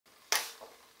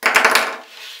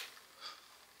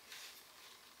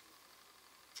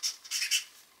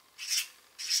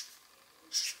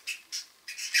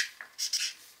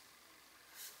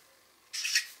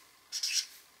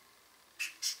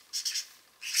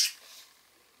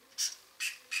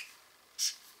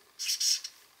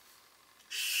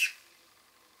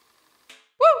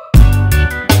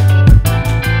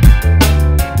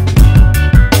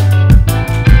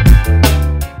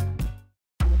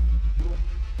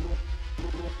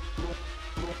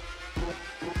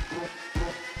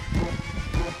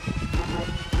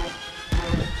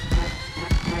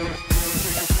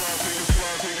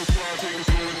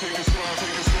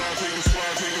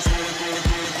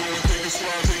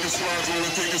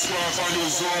That's why I find your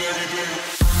zone every day.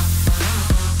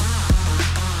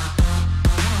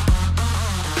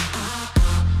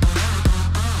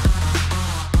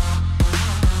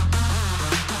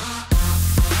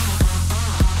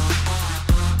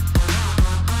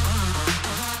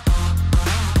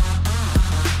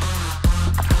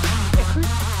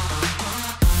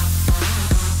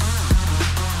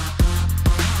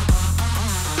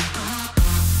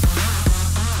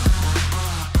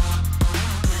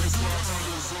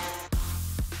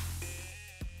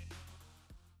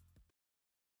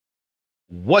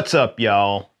 What's up,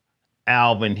 y'all?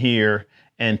 Alvin here,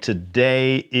 and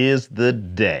today is the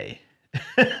day.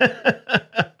 We're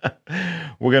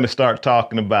going to start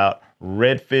talking about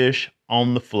redfish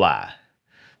on the fly.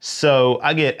 So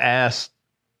I get asked,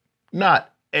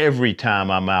 not every time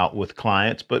I'm out with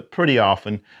clients, but pretty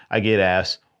often I get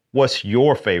asked, what's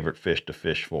your favorite fish to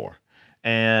fish for?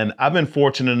 And I've been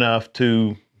fortunate enough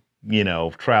to,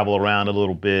 travel around a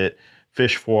little bit,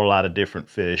 fish for a lot of different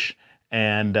fish,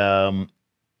 and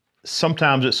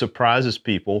sometimes it surprises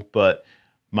people, but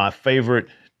my favorite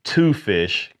two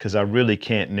fish, because I really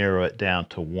can't narrow it down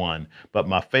to one, but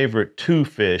my favorite two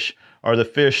fish are the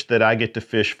fish that I get to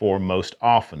fish for most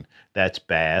often. That's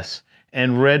bass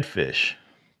and redfish,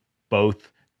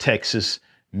 both Texas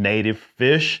native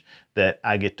fish that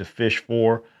I get to fish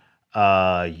for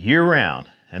year round.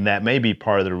 And that may be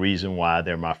part of the reason why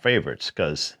they're my favorites,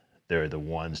 because they're the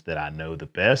ones that I know the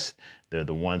best. They're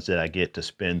the ones that I get to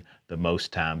spend the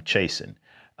most time chasing.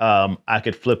 I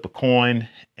could flip a coin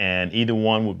and either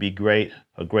one would be great.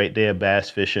 A great day of bass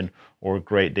fishing or a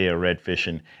great day of red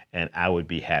fishing, and I would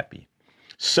be happy.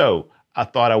 So I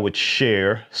thought I would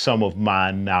share some of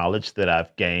my knowledge that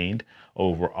I've gained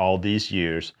over all these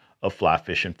years of fly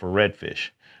fishing for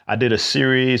redfish. I did a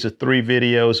series of 3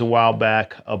 videos a while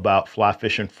back about fly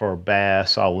fishing for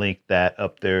bass. I'll link that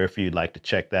up there if you'd like to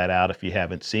check that out if you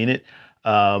haven't seen it.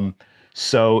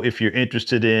 So if you're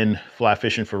interested in fly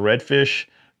fishing for redfish,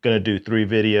 going to do 3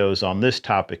 videos on this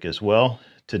topic as well.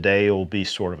 Today will be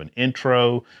sort of an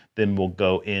intro, then we'll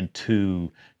go into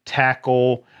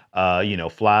tackle,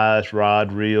 flies,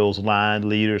 rod, reels, line,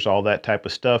 leaders, all that type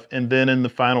of stuff. And then in the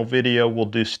final video, we'll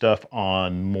do stuff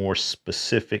on more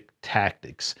specific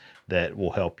tactics that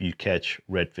will help you catch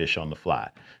redfish on the fly.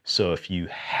 So if you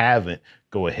haven't,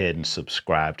 go ahead and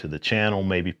subscribe to the channel,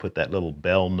 maybe put that little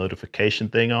bell notification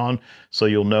thing on so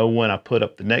you'll know when I put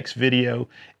up the next video,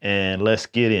 and let's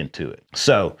get into it.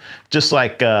 So just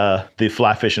like the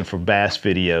fly fishing for bass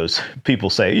videos, people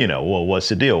say, well, what's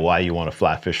the deal? Why you want to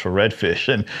fly fish for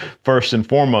redfish? And first and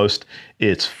foremost,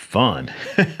 it's fun.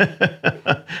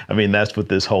 I mean, that's what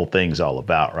this whole thing's all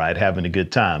about, right? Having a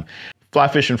good time. Fly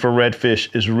fishing for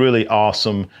redfish is really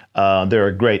awesome. They're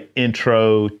a great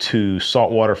intro to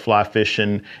saltwater fly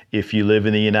fishing. If you live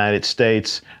in the United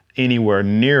States, anywhere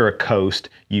near a coast,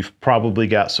 you've probably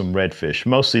got some redfish,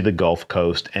 mostly the Gulf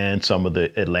Coast and some of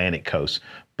the Atlantic coast.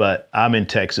 But I'm in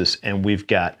Texas and we've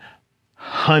got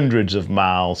hundreds of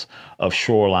miles of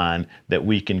shoreline that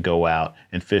we can go out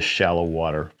and fish shallow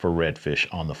water for redfish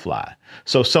on the fly.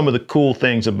 So some of the cool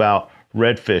things about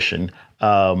red fishing,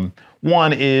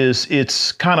 one is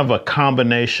it's kind of a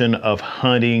combination of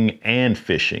hunting and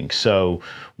fishing. So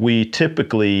we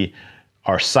typically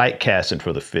are sight casting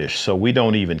for the fish. So we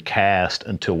don't even cast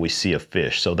until we see a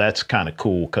fish. So that's kind of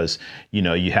cool because,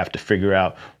 you have to figure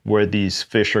out where these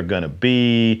fish are going to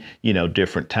be,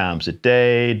 different times of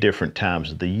day, different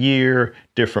times of the year,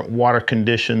 different water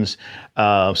conditions.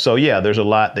 So yeah, there's a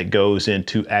lot that goes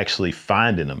into actually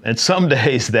finding them. And some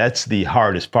days that's the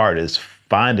hardest part, is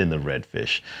finding the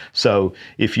redfish. So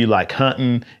if you like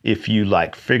hunting, if you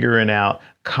like figuring out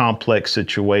complex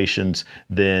situations,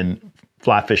 then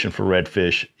fly fishing for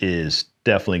redfish is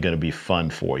definitely going to be fun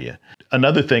for you.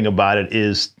 Another thing about it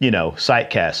is, sight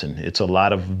casting. It's a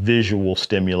lot of visual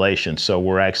stimulation. So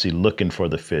we're actually looking for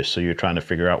the fish. So you're trying to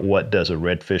figure out, what does a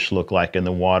redfish look like in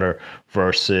the water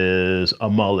versus a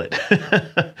mullet.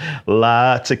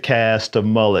 Lots of cast of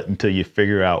mullet until you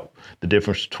figure out the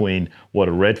difference between what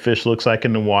a redfish looks like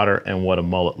in the water and what a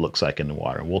mullet looks like in the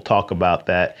water. We'll talk about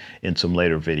that in some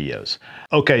later videos.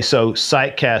 Okay, so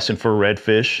sight casting for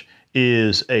redfish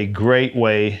is a great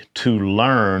way to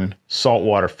learn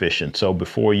saltwater fishing. So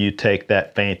before you take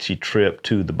that fancy trip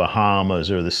to the Bahamas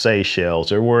or the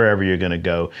Seychelles or wherever you're going to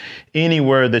go,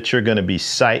 anywhere that you're going to be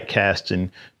sight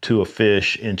casting to a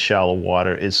fish in shallow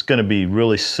water, it's going to be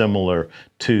really similar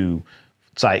to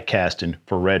sight casting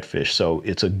for redfish. So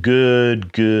it's a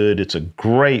it's a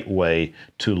great way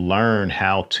to learn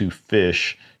how to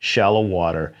fish shallow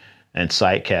water and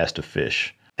sight cast a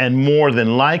fish. And more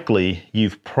than likely,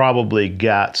 you've probably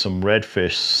got some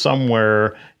redfish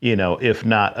somewhere, you know, if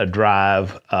not a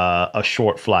drive, a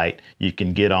short flight, you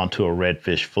can get onto a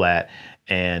redfish flat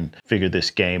and figure this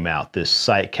game out, this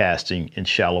sight casting in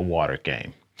shallow water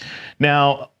game.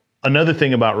 Now, another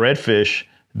thing about redfish,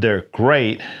 they're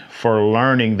great for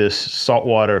learning this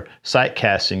saltwater sight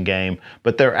casting game,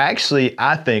 but they're actually,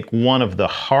 I think, one of the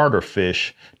harder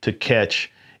fish to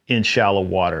catch in shallow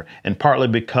water, and partly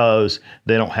because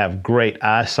they don't have great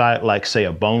eyesight like, say,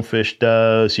 a bonefish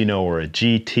does, you know, or a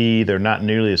GT. They're not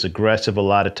nearly as aggressive a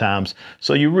lot of times.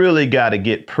 So you really got to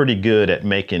get pretty good at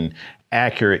making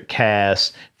accurate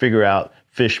casts, figure out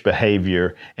fish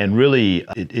behavior, and really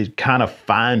it kind of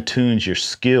fine tunes your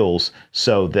skills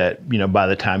so that, you know, by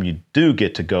the time you do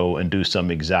get to go and do some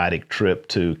exotic trip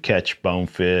to catch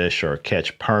bonefish or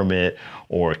catch permit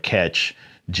or catch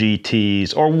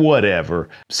GTs or whatever,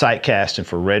 sight casting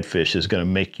for redfish is going to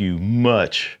make you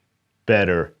much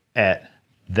better at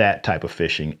that type of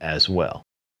fishing as well.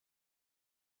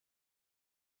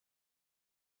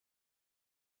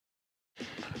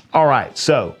 All right,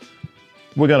 so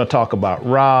we're going to talk about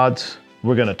rods,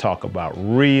 we're going to talk about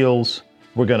reels,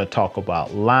 we're going to talk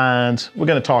about lines, we're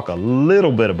going to talk a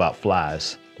little bit about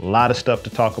flies. A lot of stuff to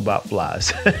talk about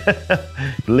flies.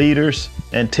 Leaders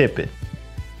and tippet.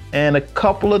 And a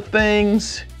couple of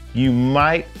things you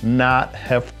might not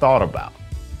have thought about.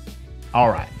 All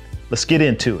right, let's get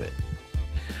into it.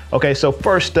 Okay, so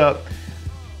first up,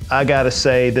 I gotta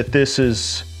say that this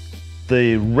is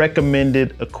the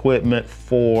recommended equipment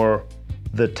for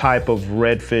the type of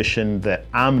red fishing that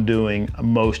I'm doing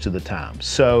most of the time.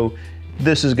 So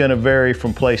this is gonna vary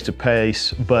from place to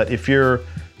place, but if you're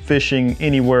fishing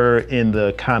anywhere in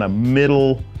the kind of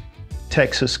middle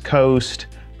Texas coast,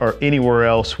 or anywhere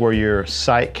else where you're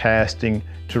sight casting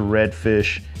to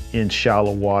redfish in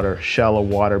shallow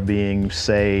water being,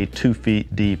 say, 2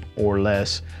 feet deep or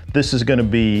less, this is gonna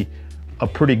be a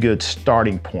pretty good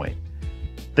starting point.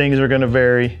 Things are gonna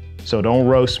vary, so don't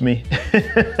roast me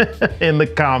in the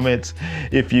comments.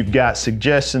 If you've got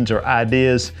suggestions or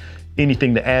ideas,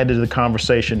 anything to add to the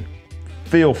conversation,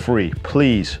 feel free,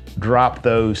 please drop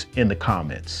those in the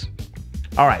comments.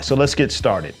 All right, so let's get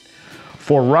started.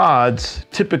 For rods,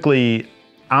 typically,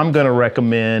 I'm gonna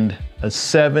recommend a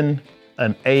 7,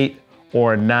 an 8,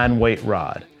 or a 9 weight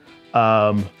rod.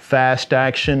 Fast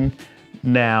action.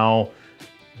 Now,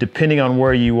 depending on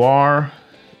where you are,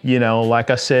 you know, like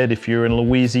I said, if you're in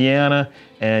Louisiana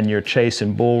and you're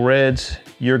chasing bull reds,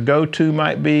 your go-to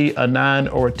might be a 9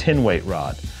 or a 10 weight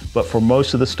rod. But for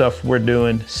most of the stuff we're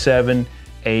doing, 7,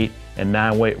 8, and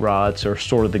 9 weight rods are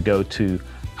sort of the go-to.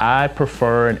 I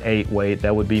prefer an 8 weight.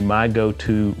 That would be my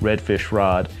go-to redfish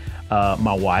rod.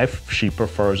 My wife, she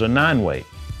prefers a 9 weight.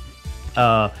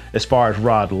 As far as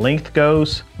rod length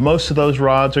goes, most of those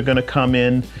rods are gonna come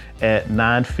in at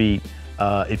 9 feet.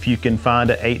 If you can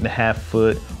find an 8.5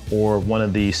 foot or one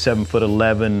of the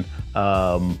 7'11"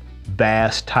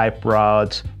 bass type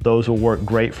rods, those will work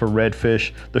great for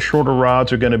redfish. The shorter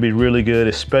rods are gonna be really good,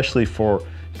 especially for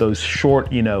those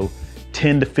short, you know,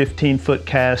 10 to 15 foot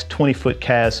casts, 20 foot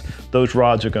casts. Those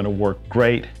rods are gonna work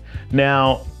great.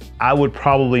 Now, I would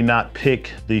probably not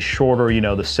pick the shorter, you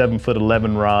know, the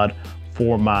 7'11" rod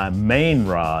for my main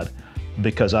rod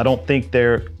because I don't think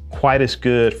they're quite as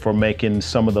good for making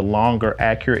some of the longer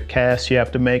accurate casts you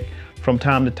have to make from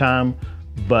time to time.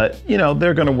 But, you know,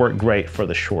 they're gonna work great for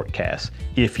the short casts.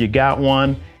 If you got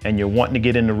one and you're wanting to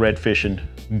get into red fishing,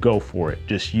 go for it.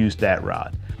 Just use that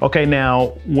rod. Okay,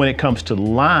 now when it comes to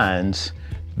lines,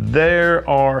 there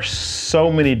are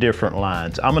so many different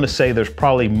lines. I'm gonna say there's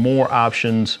probably more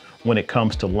options when it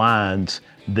comes to lines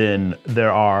than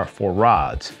there are for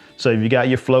rods. So you got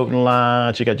your floating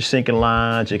lines, you got your sinking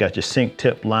lines, you got your sink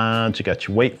tip lines, you got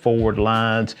your weight forward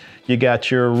lines, you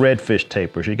got your redfish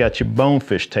tapers, you got your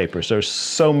bonefish tapers. There's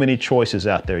so many choices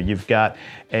out there. You've got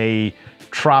a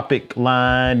tropic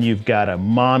line, you've got a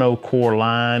monocore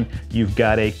line, you've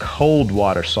got a cold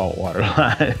water saltwater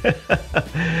line.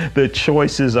 The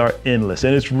choices are endless,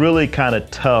 and it's really kind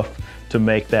of tough to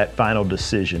make that final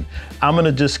decision. I'm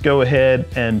gonna just go ahead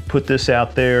and put this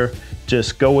out there.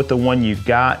 Just go with the one you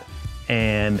got,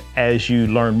 and as you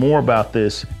learn more about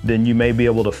this, then you may be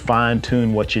able to fine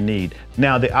tune what you need.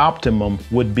 Now, the optimum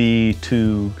would be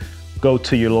to go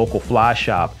to your local fly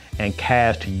shop and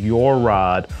cast your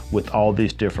rod with all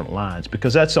these different lines,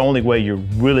 because that's the only way you're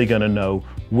really gonna know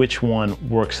which one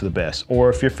works the best. Or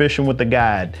if you're fishing with a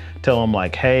guide, tell them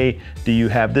like, hey, do you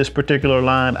have this particular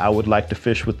line? I would like to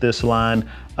fish with this line.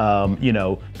 You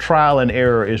know, trial and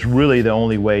error is really the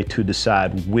only way to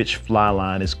decide which fly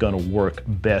line is gonna work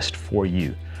best for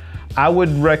you. I would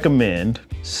recommend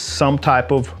some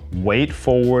type of weight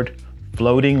forward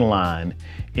floating line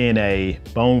in a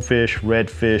bonefish,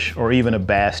 redfish, or even a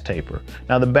bass taper.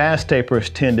 Now the bass tapers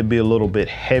tend to be a little bit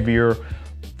heavier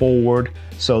forward,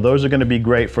 so those are going to be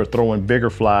great for throwing bigger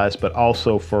flies, but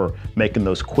also for making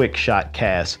those quick shot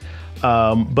casts.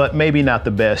 But maybe not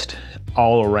the best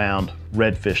all around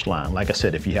redfish line. Like I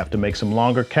said, if you have to make some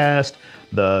longer casts,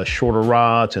 the shorter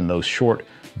rods and those short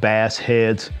bass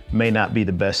heads may not be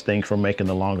the best thing for making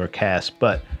the longer casts,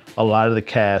 but a lot of the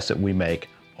casts that we make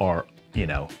are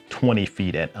 20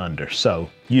 feet and under. So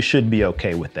you should be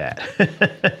okay with that.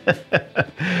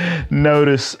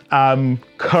 Notice I'm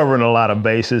covering a lot of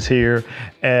bases here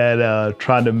and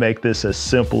trying to make this as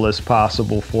simple as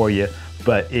possible for you,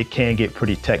 but it can get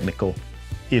pretty technical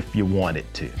if you want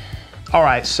it to. All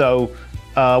right, so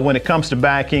when it comes to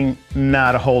backing,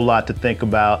 not a whole lot to think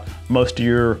about. Most of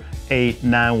your 8,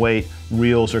 9 weight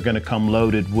reels are going to come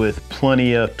loaded with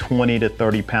plenty of 20 to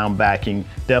 30 pound backing,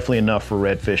 definitely enough for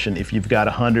redfishing. If you've got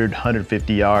 100,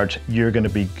 150 yards, you're going to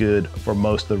be good for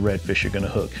most of the redfish you're going to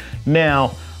hook.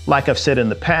 Now, like I've said in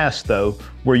the past though,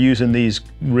 we're using these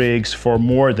rigs for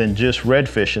more than just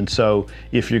redfish, and so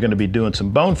if you're going to be doing some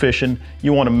bone fishing,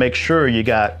 you want to make sure you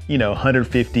got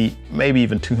 150, maybe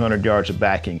even 200 yards of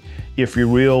backing. If your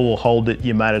reel will hold it,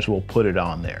 you might as well put it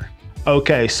on there.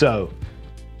 Okay, so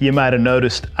you might have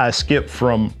noticed I skipped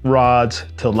from rods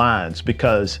to lines,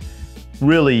 because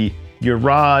really your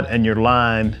rod and your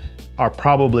line are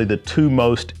probably the two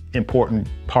most important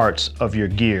parts of your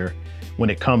gear when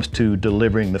it comes to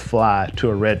delivering the fly to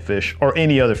a redfish or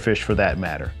any other fish for that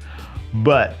matter.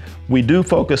 But we do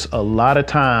focus a lot of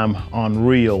time on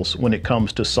reels when it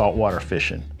comes to saltwater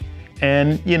fishing.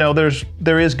 And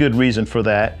there is good reason for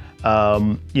that.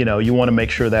 You want to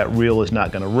make sure that reel is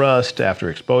not going to rust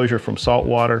after exposure from salt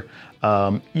water.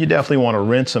 You definitely want to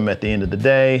rinse them at the end of the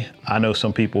day. I know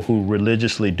some people who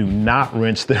religiously do not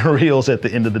rinse their reels at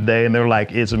the end of the day, and they're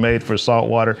like, it's made for salt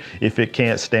water. If it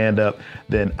can't stand up,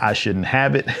 then I shouldn't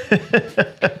have it.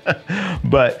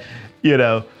 But,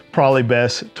 probably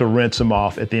best to rinse them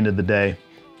off at the end of the day.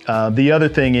 The other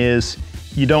thing is,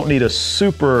 you don't need a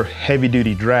super heavy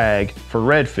duty drag for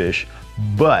redfish,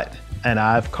 and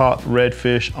I've caught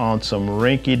redfish on some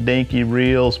rinky-dinky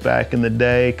reels back in the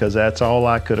day because that's all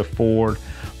I could afford.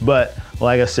 But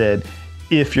like I said,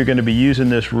 if you're going to be using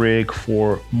this rig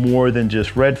for more than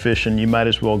just redfishing, you might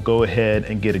as well go ahead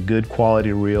and get a good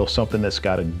quality reel, something that's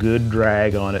got a good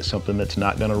drag on it, something that's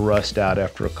not going to rust out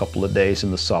after a couple of days in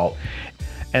the salt.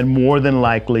 And more than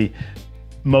likely,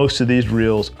 most of these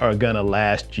reels are going to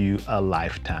last you a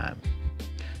lifetime.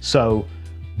 So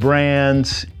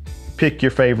brands, pick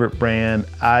your favorite brand.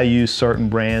 I use certain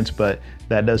brands, but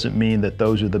that doesn't mean that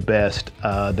those are the best.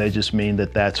 They just mean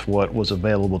that that's what was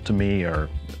available to me, or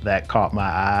that caught my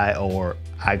eye, or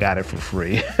I got it for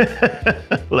free.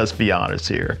 Let's be honest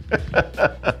here.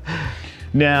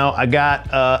 Now, I got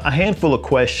a handful of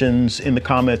questions in the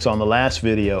comments on the last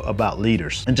video about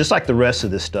leaders. And just like the rest of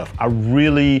this stuff, I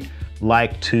really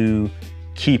like to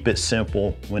keep it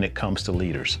simple when it comes to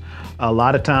leaders. A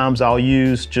lot of times I'll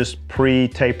use just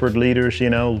pre-tapered leaders,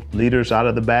 leaders out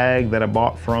of the bag that I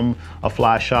bought from a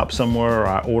fly shop somewhere or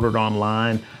I ordered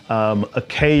online.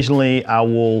 Occasionally I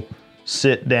will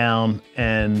sit down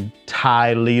and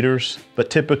tie leaders, but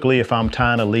typically if I'm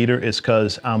tying a leader, it's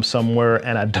because I'm somewhere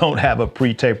and I don't have a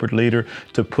pre-tapered leader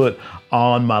to put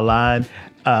on my line.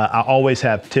 I always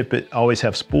have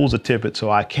spools of tippet, so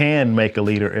I can make a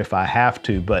leader if I have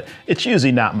to, but it's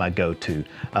usually not my go-to.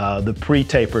 The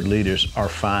pre-tapered leaders are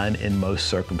fine in most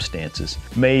circumstances.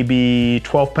 Maybe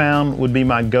 12 pound would be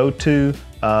my go-to.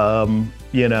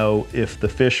 If the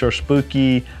fish are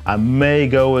spooky, I may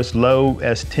go as low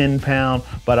as 10 pound,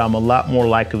 but I'm a lot more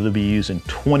likely to be using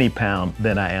 20 pound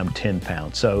than I am 10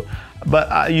 pound.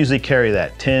 But I usually carry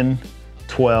that 10,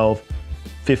 12,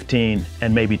 15,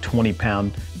 and maybe 20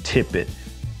 pound tippet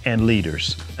and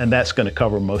leaders, and that's going to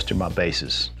cover most of my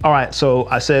bases. All right, so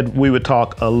I said we would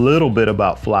talk a little bit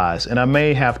about flies, and I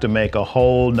may have to make a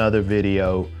whole nother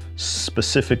video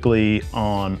specifically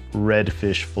on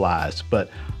redfish flies,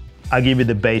 but I'll give you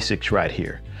the basics right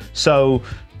here. So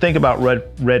think about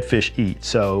redfish eat.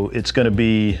 So it's going to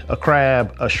be a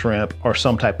crab, a shrimp, or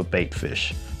some type of bait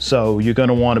fish. So you're going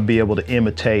to want to be able to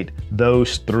imitate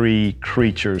those three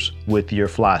creatures with your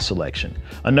fly selection.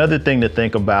 Another thing to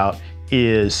think about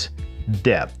is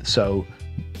depth. So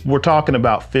we're talking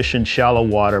about fish in shallow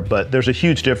water, but there's a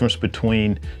huge difference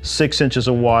between 6 inches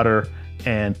of water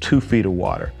and 2 feet of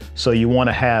water. So you want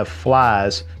to have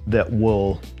flies that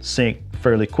will sink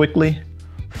fairly quickly,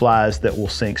 flies that will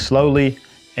sink slowly,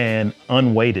 and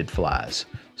unweighted flies.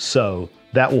 So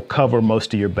that will cover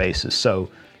most of your bases. So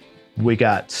we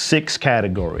got 6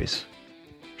 categories: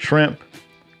 shrimp,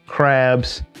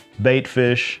 crabs, bait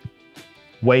fish,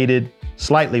 weighted,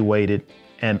 slightly weighted,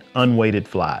 and unweighted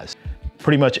flies.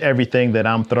 Pretty much everything that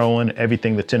I'm throwing,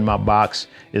 everything that's in my box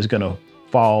is gonna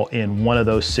fall in one of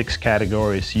those 6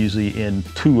 categories, usually in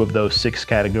 2 of those 6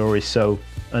 categories. So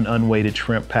an unweighted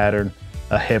shrimp pattern,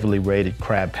 a heavily weighted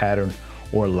crab pattern,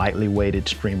 or a lightly weighted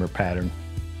streamer pattern,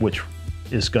 which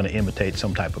is gonna imitate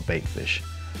some type of bait fish.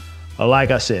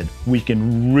 Like I said, we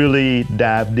can really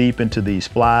dive deep into these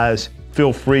flies.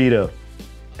 Feel free to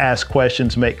ask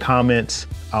questions, make comments.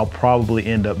 I'll probably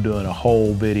end up doing a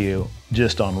whole video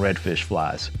just on redfish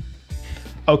flies.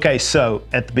 Okay, so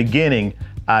at the beginning,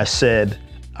 I said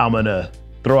I'm gonna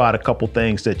throw out a couple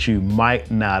things that you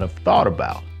might not have thought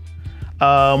about.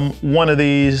 One of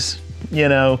these, you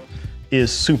know,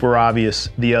 is super obvious,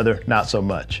 the other not so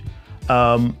much.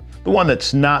 The one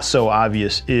that's not so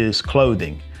obvious is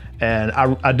clothing. And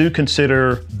I do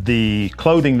consider the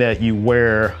clothing that you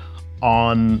wear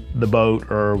on the boat,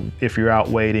 or if you're out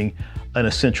wading, an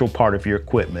essential part of your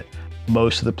equipment.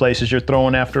 Most of the places you're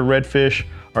throwing after redfish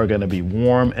are gonna be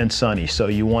warm and sunny. So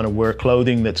you wanna wear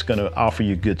clothing that's gonna offer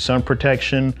you good sun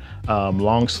protection,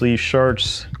 long sleeve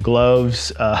shirts,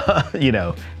 gloves, you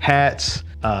know, hats,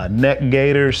 neck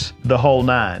gaiters, the whole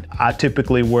 9. I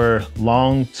typically wear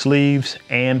long sleeves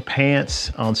and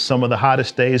pants on some of the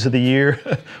hottest days of the year.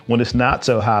 When it's not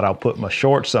so hot, I'll put my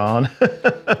shorts on.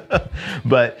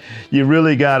 But you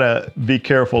really gotta be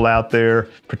careful out there,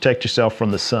 protect yourself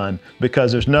from the sun,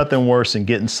 because there's nothing worse than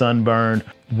getting sunburned.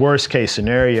 Worst case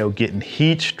scenario, getting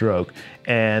heat stroke,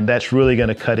 and that's really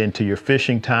gonna cut into your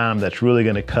fishing time. That's really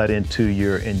gonna cut into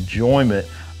your enjoyment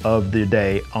of the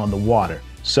day on the water.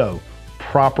 So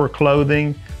proper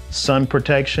clothing, sun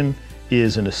protection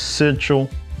is an essential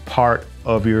part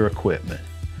of your equipment.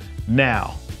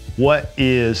 Now, what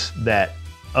is that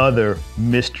other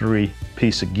mystery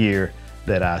piece of gear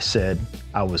that I said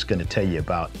I was gonna tell you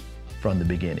about from the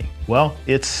beginning? Well,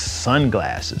 it's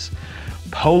sunglasses,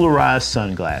 polarized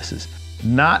sunglasses.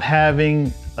 Not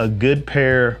having a good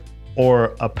pair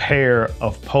or a pair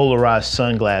of polarized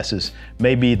sunglasses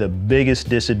may be the biggest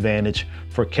disadvantage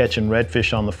for catching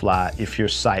redfish on the fly if you're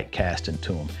sight casting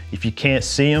to them. If you can't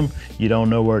see them, you don't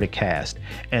know where to cast.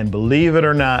 And believe it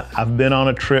or not, I've been on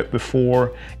a trip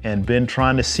before and been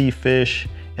trying to see fish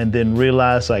and then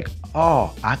realized like,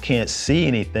 oh, I can't see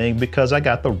anything because I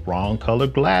got the wrong color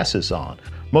glasses on.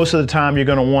 Most of the time you're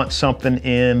gonna want something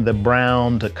in the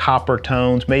brown to copper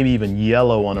tones, maybe even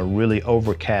yellow on a really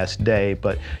overcast day,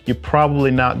 but you're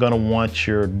probably not gonna want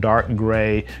your dark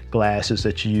gray glasses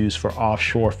that you use for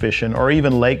offshore fishing or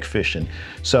even lake fishing.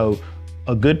 So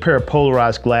a good pair of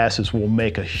polarized glasses will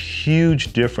make a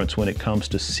huge difference when it comes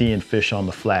to seeing fish on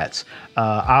the flats.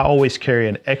 I always carry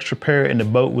an extra pair in the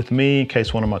boat with me in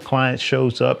case one of my clients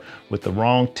shows up with the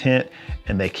wrong tint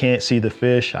and they can't see the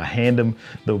fish. I hand them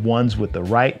the ones with the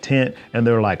right tint and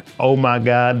they're like, oh my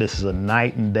God, this is a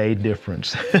night and day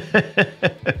difference.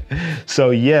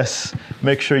 So yes,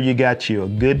 make sure you got you a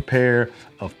good pair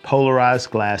of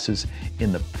polarized glasses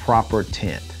in the proper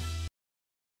tint.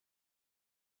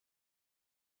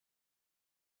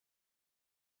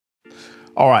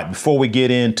 All right, before we get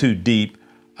in too deep,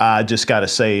 I just gotta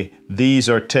say, these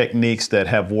are techniques that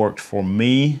have worked for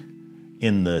me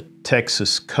in the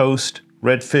Texas coast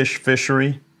redfish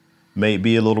fishery. May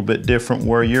be a little bit different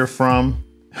where you're from.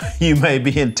 You may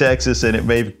be in Texas and it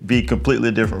may be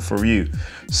completely different for you.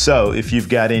 So if you've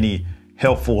got any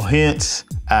helpful hints,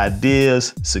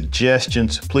 ideas,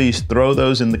 suggestions, please throw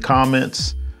those in the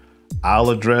comments. I'll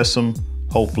address them.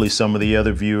 Hopefully some of the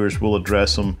other viewers will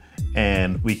address them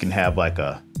and we can have like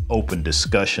a open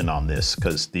discussion on this,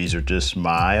 because these are just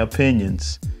my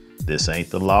opinions. This ain't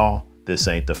the law. This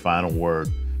ain't the final word.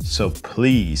 So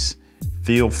please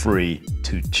feel free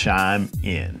to chime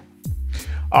in.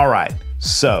 All right,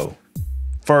 so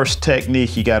first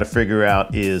technique you got to figure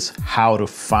out is how to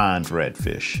find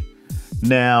redfish.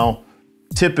 Now,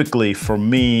 typically for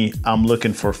me, I'm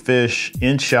looking for fish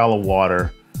in shallow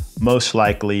water, most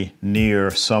likely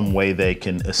near some way they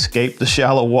can escape the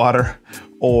shallow water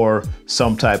or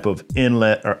some type of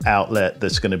inlet or outlet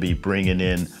that's going to be bringing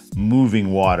in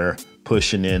moving water,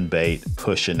 pushing in bait,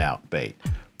 pushing out bait.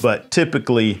 But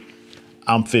typically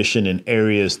I'm fishing in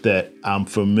areas that I'm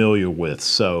familiar with.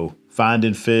 So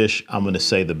finding fish, I'm going to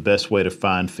say the best way to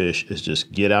find fish is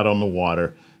just get out on the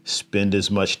water, spend as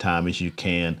much time as you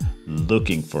can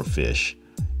looking for fish,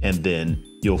 and then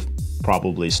you'll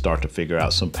probably start to figure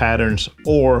out some patterns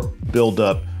or build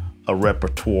up a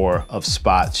repertoire of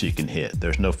spots you can hit.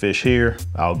 There's no fish here,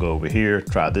 I'll go over here,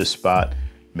 try this spot.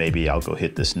 maybe I'll go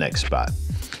hit this next spot.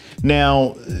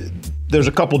 Now, there's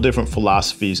a couple different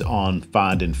philosophies on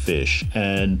finding fish,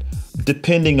 and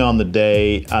depending on the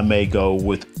day, I may go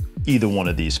with either one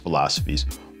of these philosophies.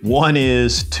 One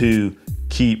is to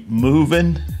keep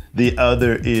moving, the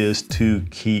other is to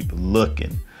keep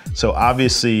looking. So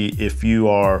obviously, if you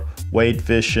are wade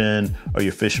fishing or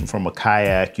you're fishing from a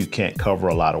kayak, you can't cover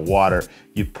a lot of water.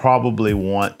 You probably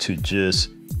want to just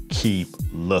keep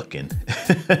looking.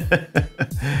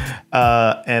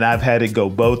 And I've had it go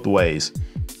both ways.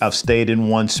 I've stayed in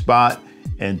one spot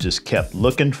and just kept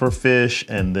looking for fish,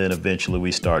 and then eventually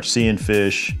we start seeing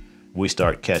fish, we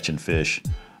start catching fish.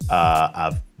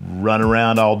 I've run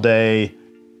around all day,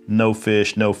 no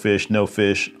fish, no fish, no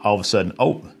fish. All of a sudden,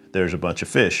 oh, there's a bunch of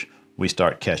fish. We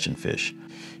start catching fish.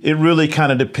 It really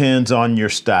kind of depends on your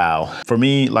style. For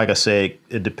me, like I say,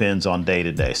 it depends on day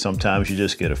to day. Sometimes you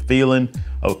just get a feeling,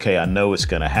 okay, I know it's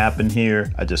gonna happen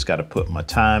here. I just gotta put my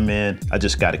time in. I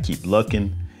just gotta keep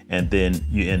looking, and then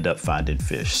you end up finding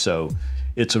fish. So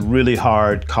it's a really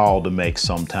hard call to make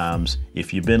sometimes.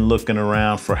 If you've been looking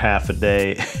around for half a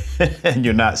day and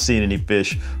you're not seeing any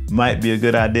fish, might be a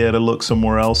good idea to look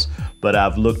somewhere else. But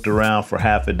I've looked around for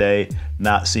half a day,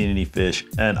 not seen any fish,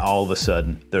 and all of a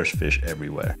sudden there's fish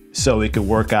everywhere. So it could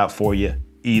work out for you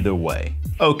either way.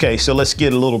 Okay, so let's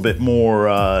get a little bit more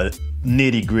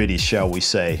nitty gritty, shall we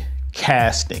say,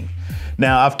 casting.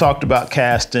 Now, I've talked about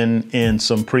casting in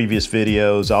some previous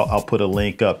videos. I'll put a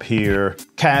link up here.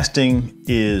 Casting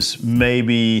is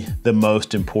maybe the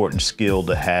most important skill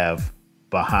to have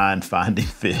behind finding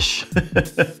fish.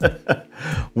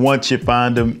 Once you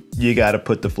find them, you got to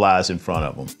put the flies in front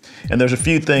of them. And there's a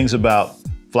few things about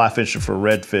fly fishing for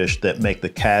redfish that make the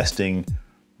casting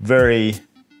very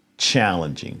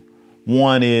challenging.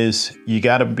 One is you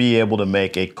got to be able to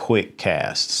make a quick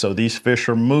cast. So these fish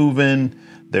are moving,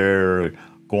 they're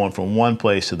going from one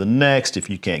place to the next. If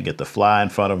you can't get the fly in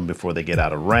front of them before they get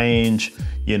out of range,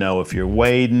 you know, if you're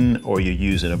wading or you're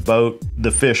using a boat,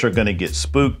 the fish are gonna get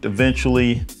spooked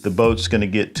eventually. The boat's gonna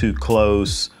get too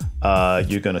close.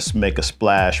 You're gonna make a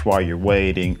splash while you're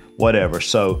wading, whatever.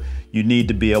 So you need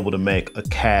to be able to make a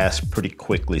cast pretty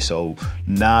quickly. So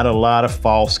not a lot of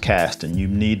false casting. You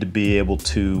need to be able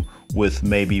to, with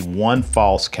maybe one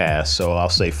false cast, so I'll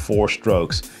say 4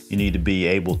 strokes, you need to be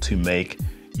able to make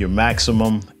your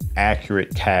maximum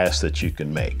accurate cast that you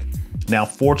can make. Now,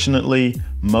 fortunately,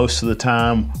 most of the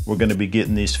time, we're gonna be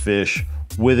getting these fish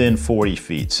within 40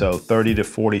 feet, so 30 to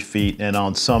 40 feet. And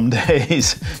on some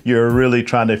days, you're really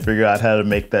trying to figure out how to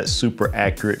make that super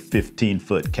accurate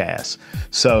 15-foot cast.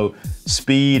 So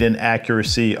speed and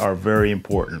accuracy are very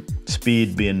important.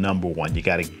 Speed being number one. You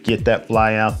gotta get that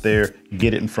fly out there,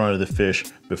 get it in front of the fish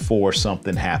before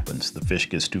something happens. The fish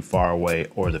gets too far away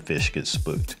or the fish gets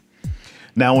spooked.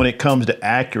 Now, when it comes to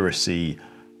accuracy,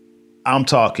 I'm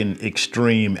talking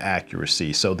extreme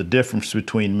accuracy. So the difference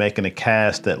between making a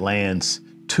cast that lands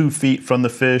 2 feet from the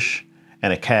fish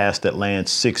and a cast that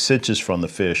lands 6 inches from the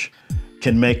fish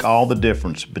can make all the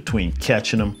difference between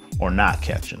catching them or not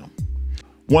catching them.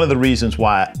 One of the reasons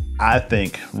why I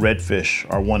think redfish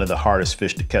are one of the hardest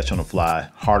fish to catch on a fly,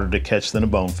 harder to catch than a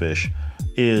bonefish,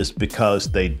 is because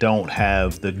they don't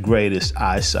have the greatest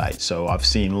eyesight. So I've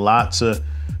seen lots of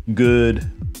good,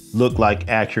 look like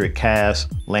accurate casts,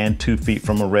 land 2 feet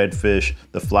from a redfish,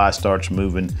 the fly starts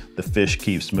moving, the fish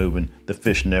keeps moving, the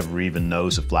fish never even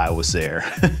knows the fly was there.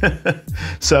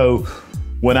 So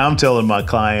when I'm telling my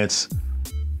clients,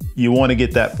 you want to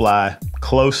get that fly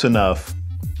close enough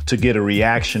to get a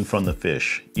reaction from the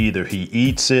fish. Either he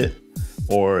eats it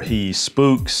or he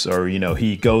spooks, or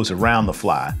he goes around the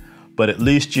fly, but at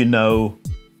least you know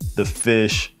the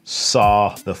fish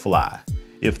saw the fly.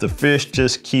 If the fish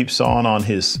just keeps on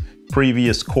his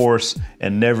previous course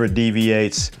and never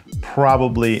deviates,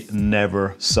 probably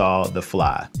never saw the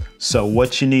fly. So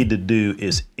what you need to do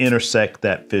is intersect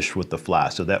that fish with the fly.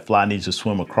 So that fly needs to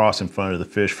swim across in front of the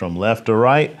fish from left to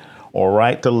right or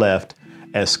right to left,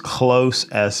 as close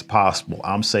as possible.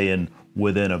 I'm saying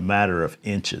within a matter of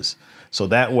inches. So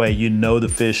that way you know the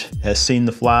fish has seen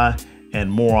the fly,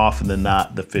 and more often than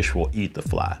not, the fish will eat the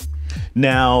fly.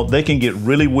 Now, they can get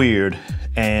really weird,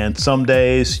 and some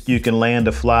days you can land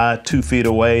a fly 2 feet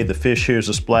away, the fish hears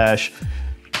a splash,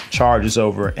 charges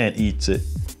over and eats it.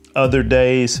 Other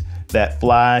days, that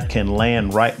fly can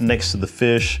land right next to the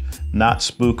fish, not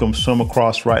spook them, swim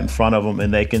across right in front of them,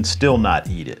 and they can still not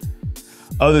eat it.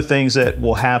 Other things that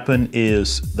will happen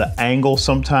is the angle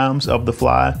sometimes of the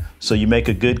fly. So you make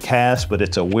a good cast, but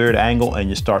it's a weird angle, and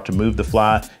you start to move the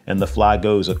fly, and the fly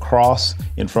goes across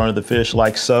in front of the fish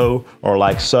like so, or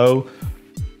like so.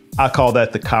 I call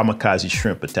that the kamikaze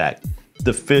shrimp attack.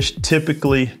 The fish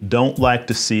typically don't like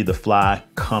to see the fly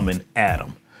coming at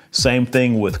them. Same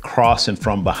thing with crossing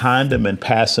from behind them and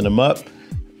passing them up.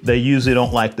 They usually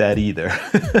don't like that either.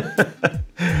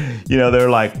 You know, they're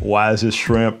like, why is this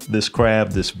shrimp, this crab,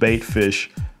 this bait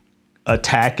fish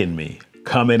attacking me,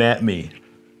 coming at me,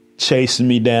 chasing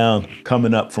me down,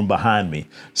 coming up from behind me?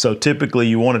 So typically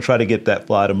you want to try to get that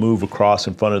fly to move across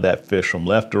in front of that fish from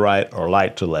left to right or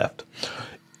right to left.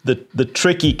 The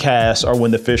tricky casts are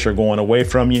when the fish are going away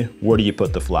from you. Where do you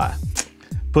put the fly?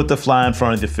 Put the fly in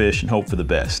front of the fish and hope for the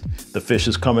best. The fish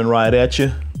is coming right at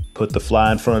you. Put the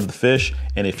fly in front of the fish,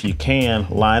 and if you can,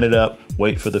 line it up,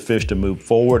 wait for the fish to move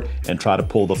forward and try to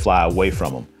pull the fly away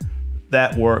from them.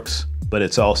 That works, but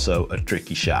it's also a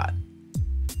tricky shot.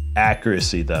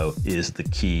 Accuracy, though, is the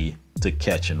key to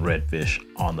catching redfish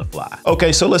on the fly.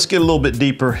 Okay, so let's get a little bit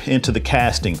deeper into the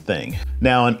casting thing.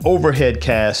 Now, an overhead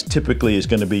cast typically is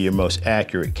going to be your most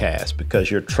accurate cast because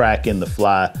you're tracking the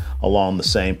fly along the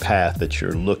same path that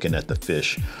you're looking at the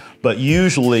fish. But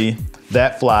usually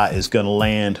that fly is going to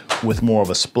land with more of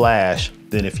a splash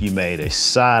than if you made a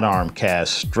sidearm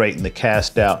cast, straighten the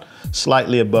cast out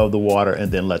slightly above the water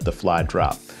and then let the fly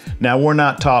drop. Now, we're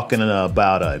not talking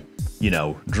about a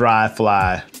dry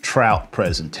fly trout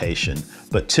presentation,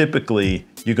 but typically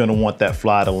you're gonna want that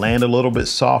fly to land a little bit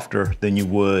softer than you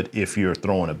would if you're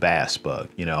throwing a bass bug.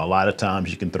 You know, a lot of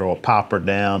times you can throw a popper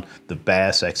down, the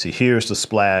bass actually hears the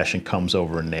splash and comes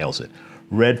over and nails it.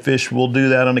 Redfish will do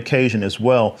that on occasion as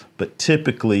well, but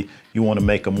typically you wanna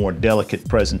make a more delicate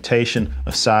presentation.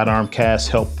 A sidearm cast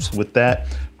helps with that.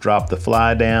 Drop the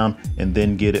fly down and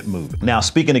then get it moving. Now,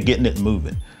 speaking of getting it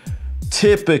moving,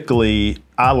 typically,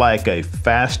 I like a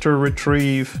faster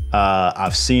retrieve.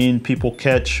 I've seen people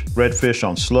catch redfish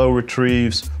on slow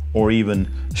retrieves or even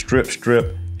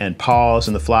strip and pause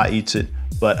and the fly eats it,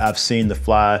 but I've seen the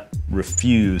fly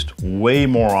refused way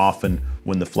more often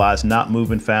when the fly's not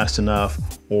moving fast enough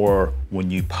or when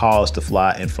you pause the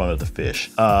fly in front of the fish.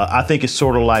 I think it's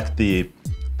sort of like the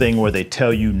thing where they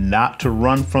tell you not to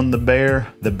run from the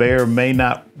bear. The bear may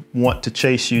not want to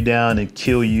chase you down and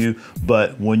kill you,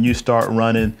 but when you start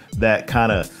running, that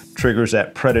kind of triggers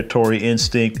that predatory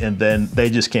instinct and then they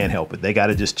just can't help it. They got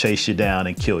to just chase you down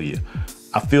and kill you.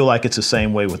 I feel like it's the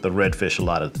same way with the redfish a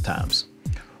lot of the times.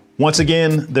 Once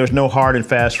again, there's no hard and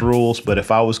fast rules, but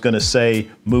if I was going to say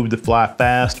move the fly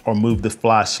fast or move the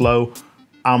fly slow,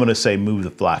 I'm going to say move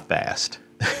the fly fast.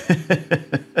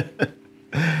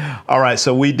 All right,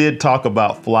 so we did talk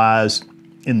about flies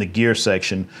in the gear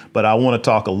section, but I want to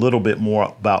talk a little bit more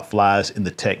about flies in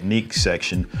the technique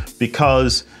section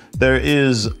because there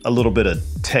is a little bit of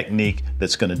technique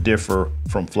that's going to differ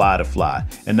from fly to fly.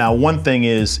 And now one thing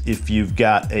is if you've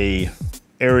got a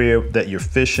area that you're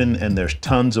fishing and there's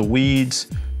tons of weeds,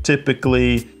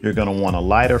 typically you're going to want a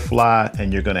lighter fly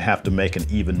and you're going to have to make an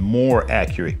even more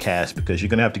accurate cast because you're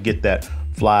going to have to get that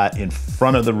fly in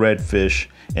front of the redfish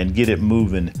and get it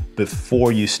moving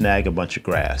before you snag a bunch of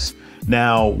grass.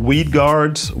 Now, weed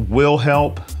guards will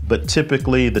help, but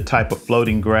typically the type of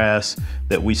floating grass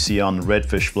that we see on the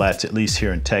redfish flats, at least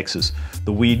here in Texas,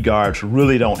 the weed guards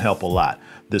really don't help a lot.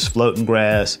 This floating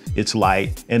grass, it's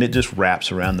light and it just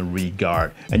wraps around the weed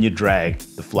guard and you drag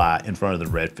the fly in front of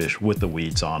the redfish with the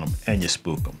weeds on them and you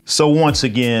spook them. So once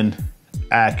again,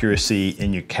 accuracy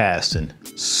in your casting,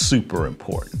 super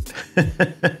important.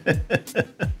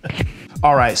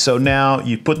 All right, so now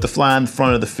you put the fly in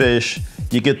front of the fish,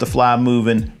 you get the fly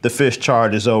moving, the fish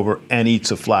charges over and eats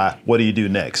a fly. What do you do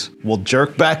next? Well,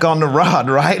 jerk back on the rod,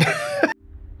 right?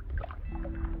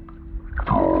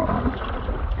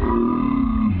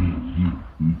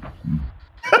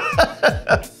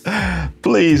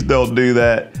 Please don't do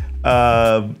that.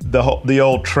 The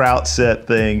old trout set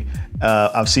thing,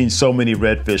 I've seen so many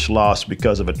redfish lost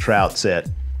because of a trout set.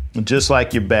 Just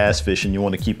like your bass fishing, you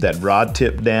want to keep that rod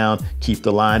tip down, keep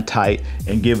the line tight,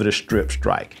 and give it a strip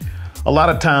strike. A lot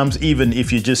of times, even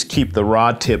if you just keep the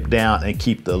rod tip down and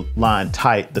keep the line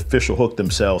tight, the fish will hook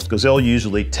themselves because they'll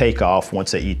usually take off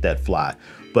once they eat that fly.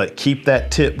 But keep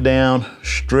that tip down,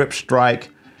 strip strike,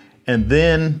 and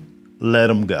then let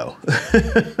them go.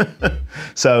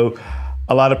 So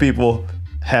a lot of people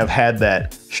have had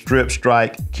that strip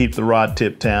strike, keep the rod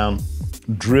tip down,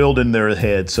 drilled in their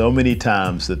head so many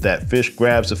times that that fish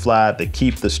grabs the fly, they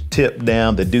keep the tip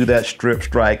down, they do that strip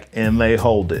strike, and they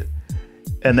hold it.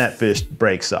 And that fish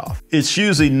breaks off. It's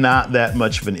usually not that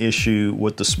much of an issue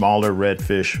with the smaller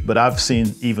redfish, but I've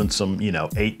seen even some, 18,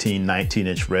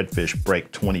 19-inch redfish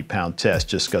break 20-pound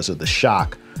tests just because of the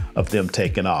shock of them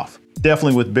taking off.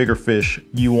 Definitely with bigger fish,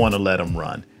 you want to let them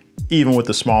run. Even with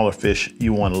the smaller fish,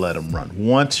 you want to let them run.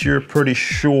 Once you're pretty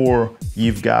sure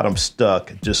you've got them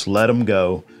stuck, just let them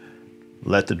go.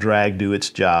 let the drag do its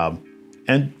job,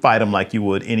 and fight them like you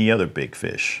would any other big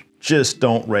fish. Just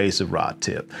don't raise the rod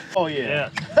tip. Oh yeah.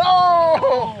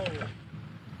 Oh!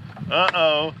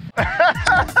 Uh-oh.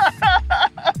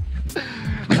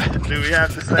 Do we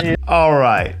have to say it? All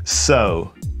right,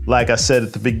 so like I said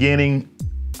at the beginning,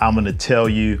 I'm gonna tell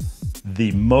you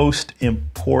the most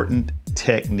important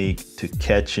technique to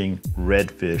catching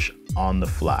redfish on the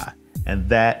fly, and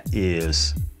that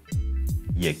is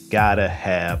you gotta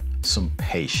have some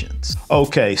patience.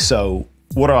 Okay, so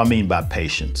what do I mean by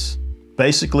patience?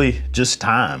 Basically, just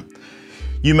time.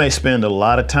 You may spend a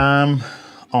lot of time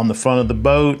on the front of the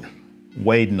boat,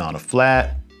 wading on a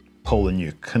flat, pulling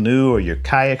your canoe or your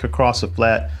kayak across a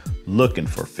flat, looking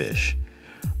for fish.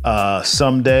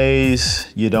 Some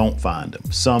days you don't find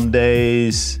them. Some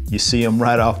days you see them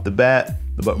right off the bat,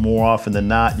 but more often than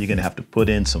not, you're gonna have to put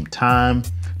in some time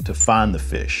to find the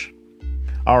fish.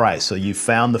 All right, so you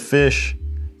found the fish,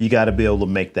 you gotta be able to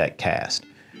make that cast.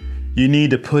 You need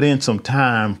to put in some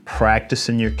time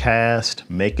practicing your cast,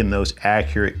 making those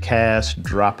accurate casts,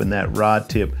 dropping that rod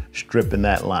tip, stripping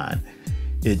that line.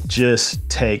 It just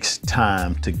takes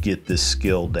time to get this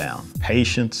skill down.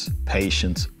 Patience,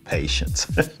 patience, patience.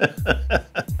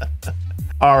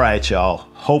 All right, y'all.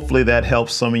 Hopefully that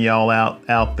helps some of y'all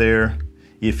out there.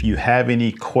 If you have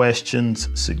any questions,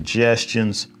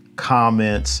 suggestions,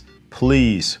 comments,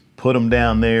 please put them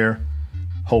down there.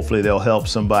 Hopefully they'll help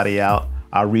somebody out.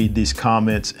 I read these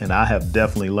comments and I have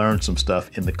definitely learned some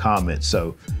stuff in the comments.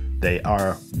 So they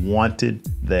are wanted,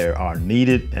 they are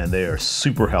needed, and they are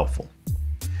super helpful.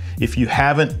 If you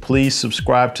haven't, please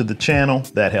subscribe to the channel.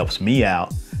 That helps me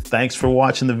out. Thanks for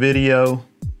watching the video.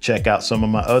 Check out some of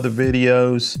my other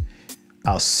videos.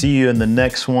 I'll see you in the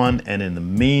next one. And in the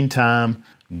meantime,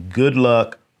 good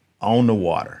luck on the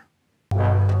water.